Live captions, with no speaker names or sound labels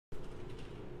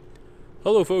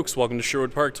Hello folks, welcome to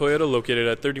Sherwood Park Toyota, located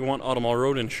at 31 Automall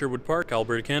Road in Sherwood Park,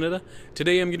 Alberta, Canada.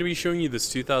 Today I'm going to be showing you this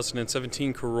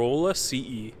 2017 Corolla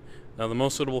CE. Now the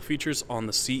most notable features on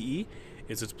the CE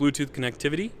is its Bluetooth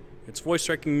connectivity, its voice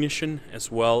recognition, as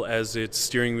well as its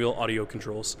steering wheel audio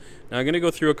controls. Now I'm going to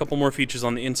go through a couple more features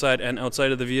on the inside and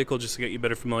outside of the vehicle just to get you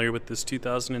better familiar with this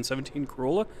 2017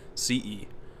 Corolla CE.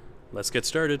 Let's get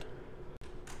started.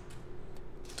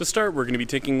 To start, we're going to be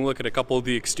taking a look at a couple of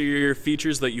the exterior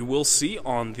features that you will see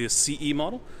on this CE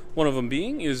model. One of them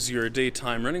being is your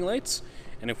daytime running lights.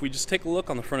 And if we just take a look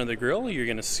on the front of the grille, you're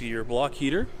going to see your block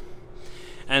heater.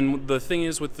 And the thing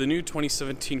is with the new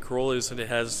 2017 Corolla is that it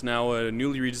has now a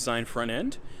newly redesigned front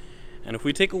end. And if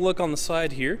we take a look on the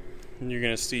side here, you're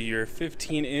going to see your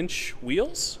 15-inch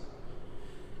wheels.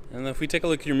 And if we take a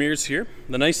look at your mirrors here,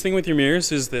 the nice thing with your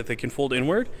mirrors is that they can fold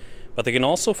inward, but they can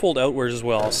also fold outwards as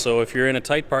well. So if you're in a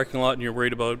tight parking lot and you're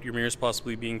worried about your mirrors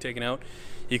possibly being taken out,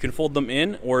 you can fold them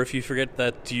in, or if you forget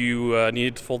that you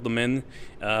need to fold them in,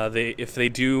 if they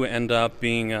do end up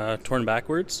being torn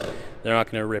backwards, they're not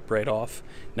going to rip right off.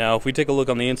 Now if we take a look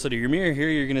on the inside of your mirror here,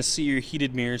 you're going to see your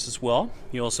heated mirrors as well.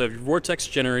 You also have your vortex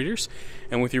generators,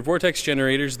 and with your vortex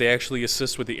generators, they actually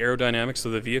assist with the aerodynamics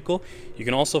of the vehicle. You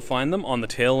can also find them on the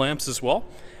tail lamps as well.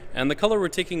 And the color we're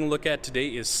taking a look at today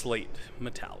is slate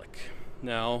metallic.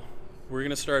 Now, we're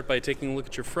going to start by taking a look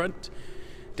at your front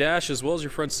dash as well as your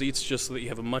front seats, just so that you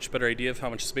have a much better idea of how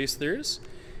much space there is.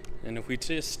 And if we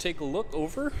just take a look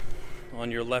over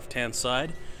on your left-hand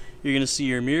side, you're going to see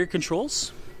your mirror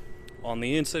controls. On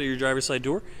the inside of your driver's side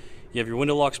door, you have your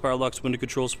window locks, power locks, window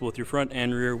controls for both your front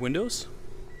and rear windows.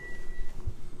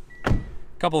 A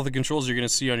couple of the controls you're going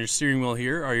to see on your steering wheel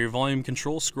here are your volume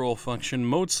control, scroll function,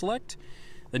 mode select.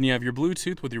 Then you have your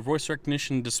Bluetooth with your voice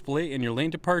recognition display and your lane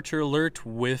departure alert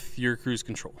with your cruise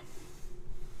control.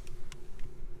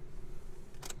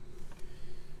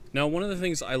 Now, one of the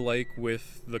things I like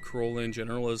with the Corolla in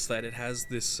general is that it has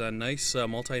this nice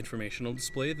multi-informational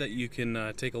display that you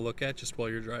can take a look at just while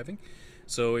you're driving.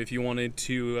 So if you wanted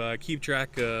to keep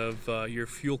track of your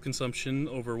fuel consumption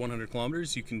over 100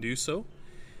 kilometers, you can do so.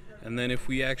 And then if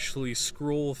we actually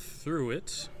scroll through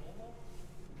it,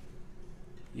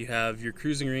 you have your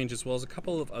cruising range as well as a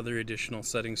couple of other additional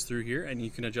settings through here, and you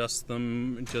can adjust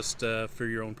them just for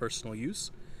your own personal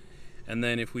use. And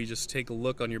then if we just take a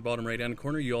look on your bottom right hand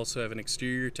corner, you also have an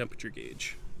exterior temperature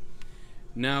gauge.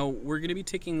 Now we're going to be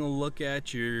taking a look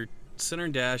at your center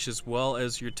dash as well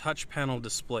as your touch panel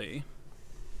display.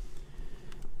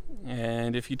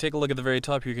 And if you take a look at the very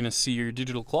top, you're going to see your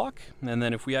digital clock. And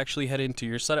then if we actually head into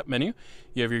your setup menu,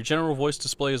 you have your general voice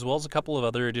display as well as a couple of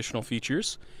other additional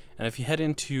features. And if you head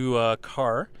into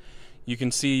car, you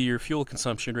can see your fuel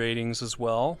consumption ratings as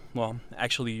well. Well,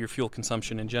 actually your fuel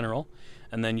consumption in general.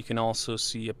 And then you can also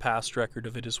see a past record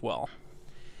of it as well.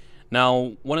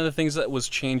 Now, one of the things that was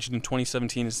changed in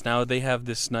 2017 is now they have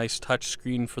this nice touch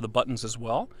screen for the buttons as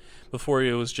well. Before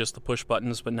it was just the push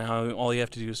buttons, but now all you have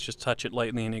to do is just touch it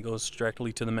lightly and it goes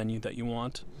directly to the menu that you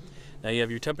want. Now you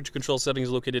have your temperature control settings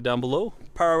located down below,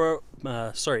 power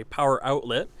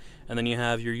outlet, and then you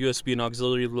have your USB and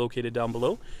auxiliary located down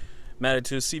below. Matted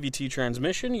to a CVT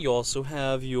transmission, you also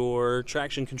have your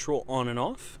traction control on and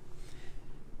off.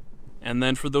 And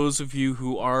then for those of you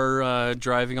who are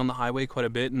driving on the highway quite a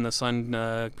bit and the sun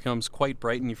becomes quite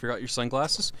bright and you forgot your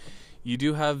sunglasses, you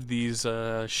do have these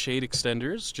shade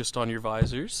extenders just on your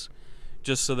visors,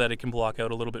 just so that it can block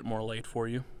out a little bit more light for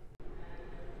you.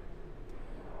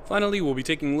 Finally, we'll be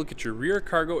taking a look at your rear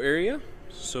cargo area.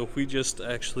 So if we just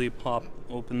actually pop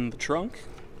open the trunk,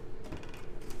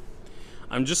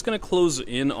 I'm just going to close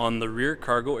in on the rear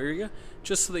cargo area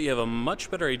just so that you have a much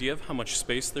better idea of how much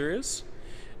space there is.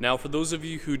 Now, for those of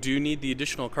you who do need the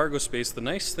additional cargo space, the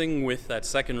nice thing with that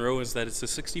second row is that it's a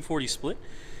 60-40 split.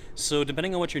 So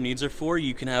depending on what your needs are for,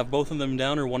 you can have both of them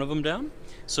down or one of them down.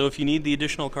 So if you need the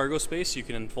additional cargo space, you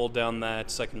can fold down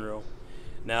that second row.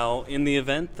 Now, in the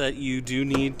event that you do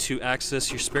need to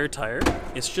access your spare tire,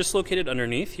 it's just located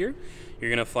underneath here. You're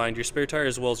going to find your spare tire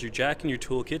as well as your jack and your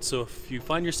toolkit. So if you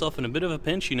find yourself in a bit of a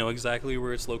pinch, you know exactly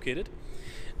where it's located.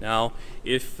 Now,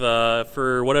 if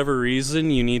for whatever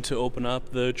reason you need to open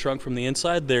up the trunk from the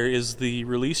inside, there is the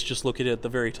release just located at the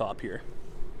very top here.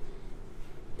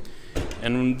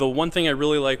 And the one thing I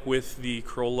really like with the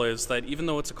Corolla is that even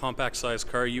though it's a compact size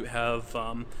car, you have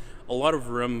a lot of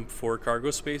room for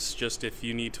cargo space just if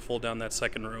you need to fold down that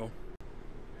second row.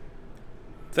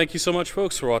 Thank you so much,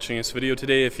 folks, for watching this video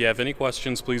today. If you have any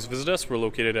questions, please visit us. We're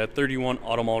located at 31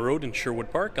 Automall Road in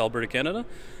Sherwood Park, Alberta, Canada.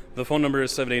 The phone number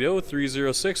is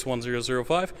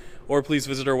 780-306-1005, or please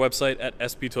visit our website at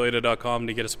sptoyota.com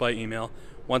to get us by email.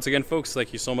 Once again, folks,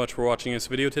 thank you so much for watching this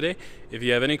video today. If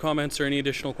you have any comments or any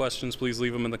additional questions, please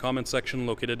leave them in the comments section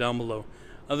located down below.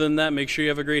 Other than that, make sure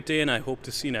you have a great day, and I hope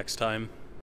to see you next time.